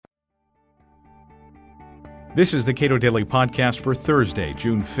This is the Cato Daily Podcast for Thursday,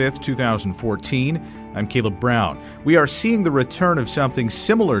 June 5th, 2014. I'm Caleb Brown. We are seeing the return of something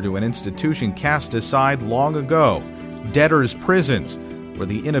similar to an institution cast aside long ago, debtors' prisons, where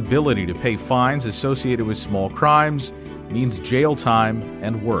the inability to pay fines associated with small crimes means jail time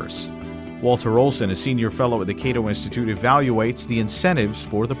and worse. Walter Olson, a senior fellow at the Cato Institute, evaluates the incentives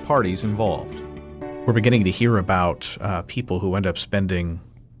for the parties involved. We're beginning to hear about people who end up spending,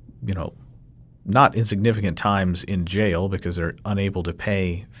 not insignificant times in jail because they're unable to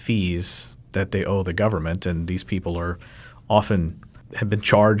pay fees that they owe the government, and these people are often have been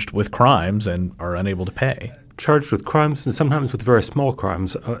charged with crimes and are unable to pay. Charged with crimes and sometimes with very small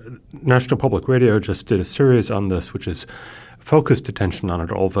crimes. National Public Radio just did a series on this, which is focused attention on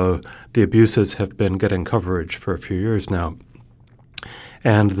it, although the abuses have been getting coverage for a few years now.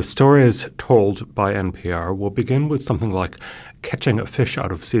 And the stories told by NPR will begin with something like catching a fish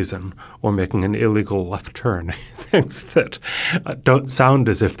out of season or making an illegal left turn, things that don't sound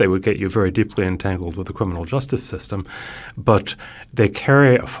as if they would get you very deeply entangled with the criminal justice system, but they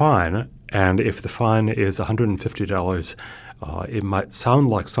carry a fine, and if the fine is $150, it might sound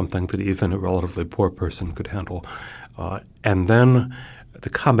like something that even a relatively poor person could handle. And then the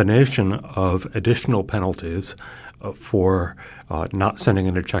combination of additional penalties for not sending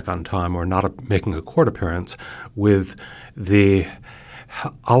in a check on time or not making a court appearance with the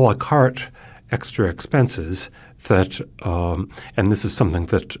a la carte extra expenses that, and this is something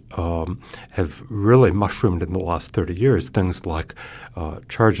that have really mushroomed in the last 30 years, things like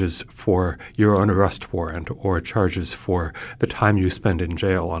charges for your own arrest warrant or charges for the time you spend in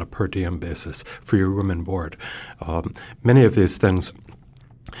jail on a per diem basis for your room and board. Many of these things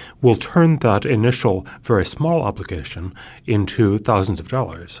will turn that initial very small obligation into thousands of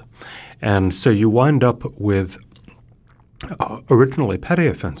dollars. And so you wind up with originally petty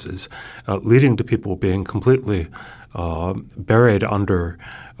offenses leading to people being completely buried under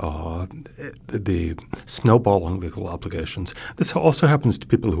the snowballing legal obligations. This also happens to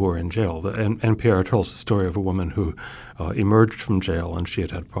people who are in jail. NPR tells the story of a woman who emerged from jail, and she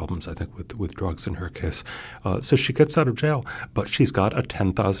had problems, I think, with drugs in her case. So she gets out of jail, but she's got a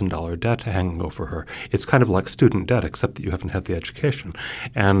 $10,000 debt hanging over her. It's kind of like student debt, except that you haven't had the education.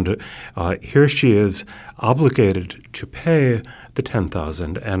 And here she is obligated to pay the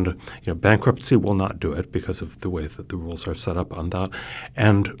 $10,000, and bankruptcy will not do it because of the way that the rules are set up on that.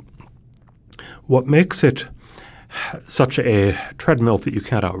 And what makes it such a treadmill that you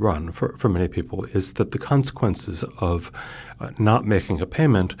can't outrun for many people is that the consequences of not making a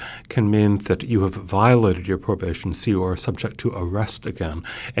payment can mean that you have violated your probation, so you are subject to arrest again,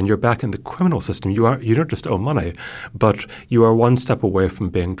 and you're back in the criminal system. You don't just owe money, but you are one step away from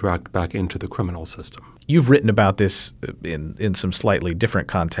being dragged back into the criminal system. You've written about this in some slightly different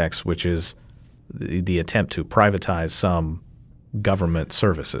contexts, which is the attempt to privatize some government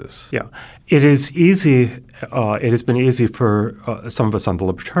services. Yeah. It is easy. It has been easy for some of us on the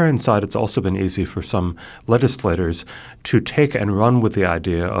libertarian side. It's also been easy for some legislators to take and run with the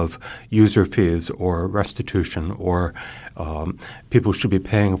idea of user fees or restitution or people should be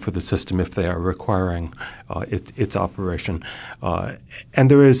paying for the system if they are requiring its operation.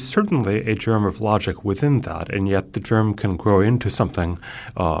 And there is certainly a germ of logic within that, and yet the germ can grow into something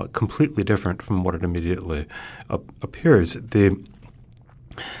completely different from what it immediately appears.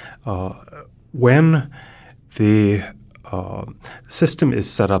 When the system is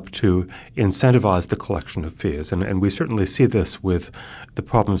set up to incentivize the collection of fees, and we certainly see this with the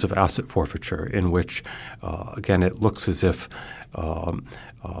problems of asset forfeiture, in which, again, it looks as if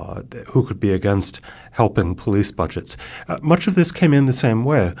who could be against helping police budgets. Much of this came in the same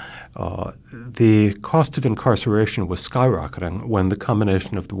way. The cost of incarceration was skyrocketing when the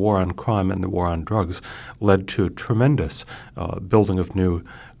combination of the war on crime and the war on drugs led to tremendous building of new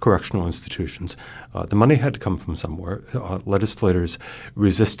correctional institutions. The money had to come from somewhere. Legislators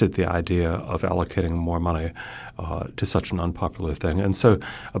resisted the idea of allocating more money to such an unpopular thing. And so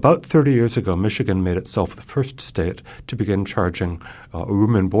about 30 years ago, Michigan made itself the first state to begin charging a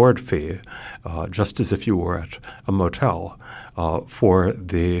room and board fee, just as if you were at a motel, for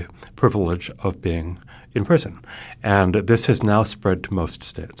the privilege of being in prison. And this has now spread to most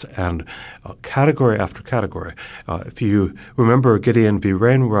states. And category after category, if you remember Gideon v.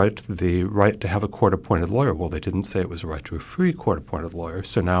 Wainwright, the right to have a court-appointed lawyer, well, they didn't say it was a right to a free court-appointed lawyer,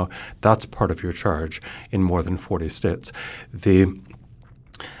 so now that's part of your charge in more than 40 states. The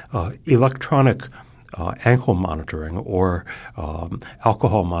electronic ankle monitoring or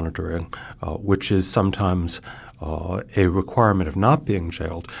alcohol monitoring, which is sometimes a requirement of not being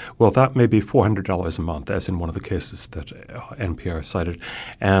jailed, well, that may be $400 a month, as in one of the cases that NPR cited.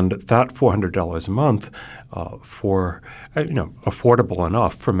 And that $400 a month for affordable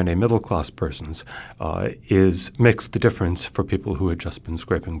enough for many middle-class persons makes the difference for people who had just been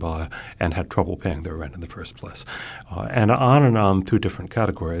scraping by and had trouble paying their rent in the first place. And on through different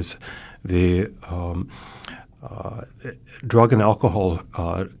categories. The drug and alcohol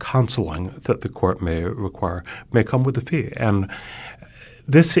counseling that the court may require may come with a fee. And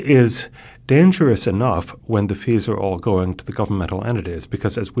this is dangerous enough when the fees are all going to the governmental entities,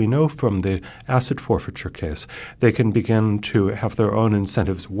 because as we know from the asset forfeiture case, they can begin to have their own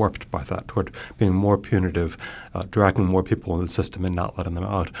incentives warped by that toward being more punitive, dragging more people in the system and not letting them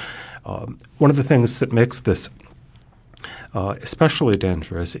out. One of the things that makes this especially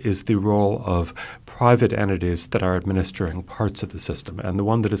dangerous is the role of private entities that are administering parts of the system. And the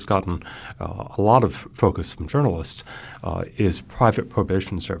one that has gotten a lot of focus from journalists is private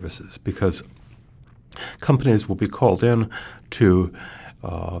probation services, because companies will be called in to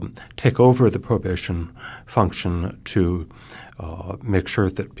take over the probation function to make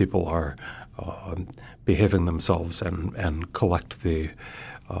sure that people are behaving themselves and collect the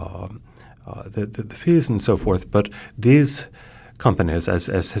fees and so forth. But these companies, as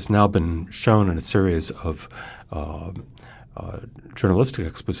has now been shown in a series of journalistic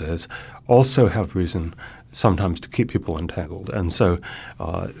exposés, also have reason sometimes to keep people entangled. And so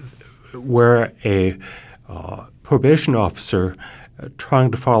where a probation officer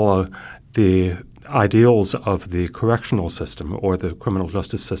trying to follow the ideals of the correctional system or the criminal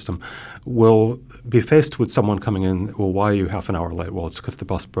justice system will be faced with someone coming in, well, why are you half an hour late? Well, it's because the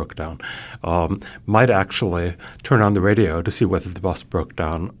bus broke down. Might actually turn on the radio to see whether the bus broke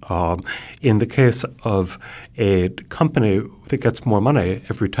down. In the case of a company that gets more money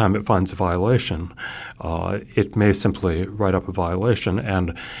every time it finds a violation, it may simply write up a violation.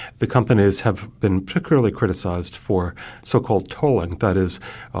 And the companies have been particularly criticized for so-called tolling. That is,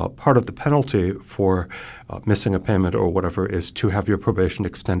 part of the penalty for missing a payment or whatever is to have your probation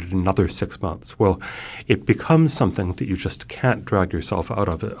extended another 6 months. Well, it becomes something that you just can't drag yourself out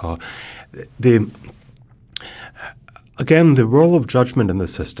of it. Again, the role of judgment in the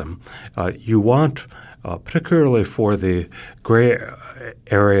system, you want particularly for the gray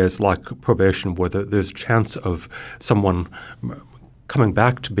areas like probation where there's a chance of someone coming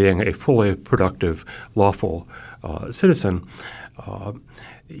back to being a fully productive, lawful citizen,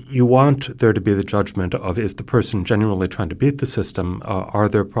 you want there to be the judgment of, is the person genuinely trying to beat the system? Are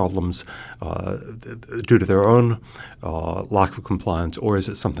there problems due to their own lack of compliance, or is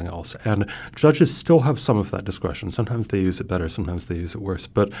it something else? And judges still have some of that discretion. Sometimes they use it better, sometimes they use it worse.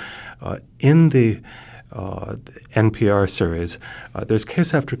 But in the NPR series, there's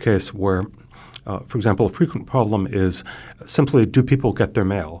case after case where for example, a frequent problem is simply, do people get their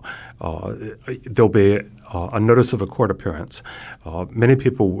mail? There'll be a notice of a court appearance. Many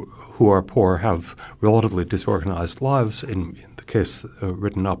people who are poor have relatively disorganized lives. In the case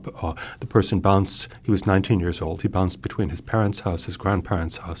written up, the person bounced. He was 19 years old. He bounced between his parents' house, his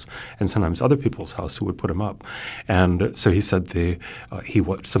grandparents' house, and sometimes other people's house who would put him up. And so he said he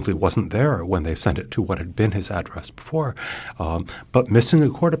simply wasn't there when they sent it to what had been his address before. But missing a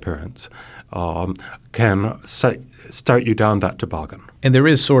court appearance can start you down that toboggan. And there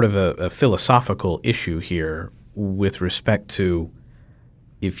is sort of a philosophical issue here with respect to,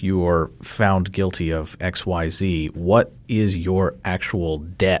 if you are found guilty of XYZ, what is your actual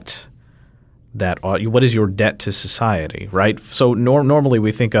debt? What is your debt to society, right? So normally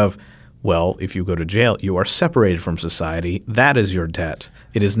we think of, well, if you go to jail, you are separated from society. That is your debt.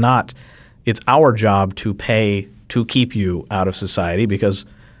 It is not – it's our job to pay to keep you out of society, because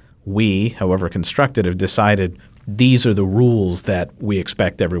we, however constructed, have decided these are the rules that we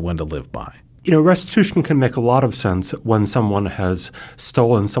expect everyone to live by. You know, restitution can make a lot of sense when someone has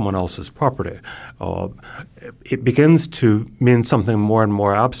stolen someone else's property. It begins to mean something more and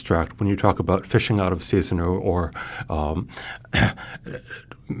more abstract when you talk about fishing out of season or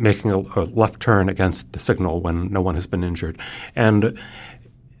making a left turn against the signal when no one has been injured. And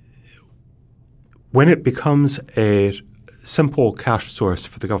when it becomes a simple cash source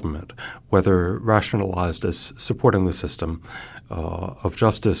for the government, whether rationalized as supporting the system of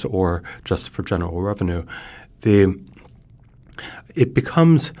justice or just for general revenue, it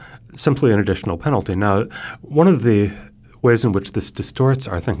becomes simply an additional penalty. Now, one of the ways in which this distorts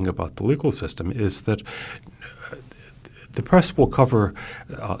our thinking about the legal system is that the press will cover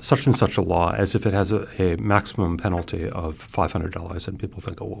such and such a law as if it has a maximum penalty of $500, and people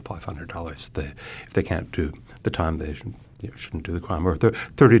think, oh, well, $500, if they can't do the time they you shouldn't do the crime, or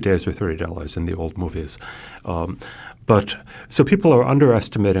 30 days or $30 in the old movies. But so people are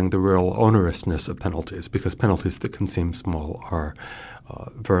underestimating the real onerousness of penalties, because penalties that can seem small are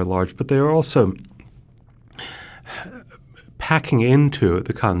very large. But they are also packing into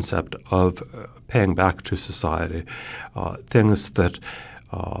the concept of paying back to society things that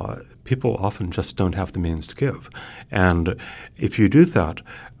people often just don't have the means to give. And if you do that,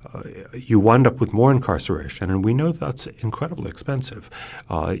 you wind up with more incarceration, and we know that's incredibly expensive.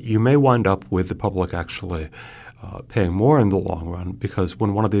 You may wind up with the public actually paying more in the long run, because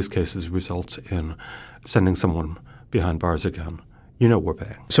when one of these cases results in sending someone behind bars again, we're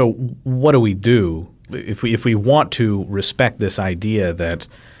paying. So what do we do if we want to respect this idea that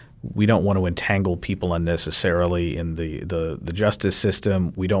we don't want to entangle people unnecessarily in the justice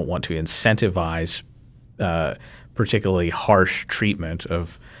system? We don't want to incentivize particularly harsh treatment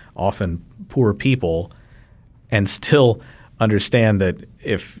of often poor people, and still understand that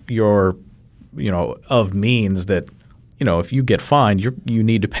if you're of means, that if you get fined, you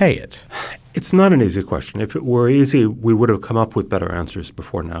need to pay it. It's not an easy question. If it were easy, we would have come up with better answers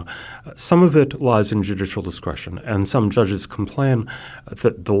before now. Some of it lies in judicial discretion, and some judges complain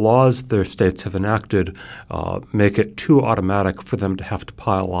that the laws their states have enacted make it too automatic for them to have to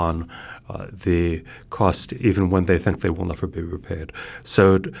pile on the cost even when they think they will never be repaid.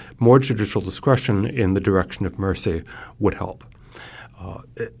 So more judicial discretion in the direction of mercy would help.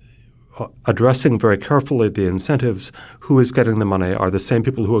 Addressing very carefully the incentives, who is getting the money, are the same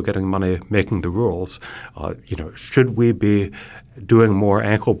people who are getting money making the rules. Should we be doing more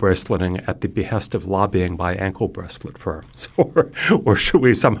ankle braceleting at the behest of lobbying by ankle bracelet firms? or should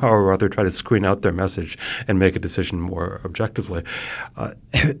we somehow or other try to screen out their message and make a decision more objectively?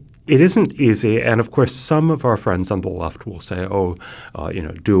 It isn't easy, and of course some of our friends on the left will say,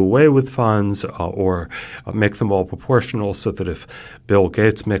 do away with fines or make them all proportional so that if Bill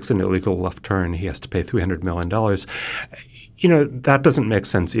Gates makes an illegal left turn, he has to pay $300 million. That doesn't make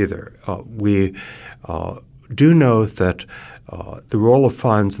sense either. We do know that the role of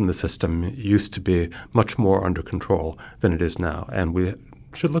fines in the system used to be much more under control than it is now, and we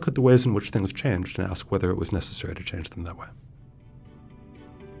should look at the ways in which things changed and ask whether it was necessary to change them that way.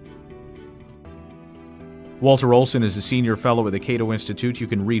 Walter Olson is a senior fellow at the Cato Institute. You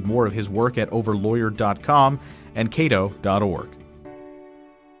can read more of his work at overlawyered.com and cato.org.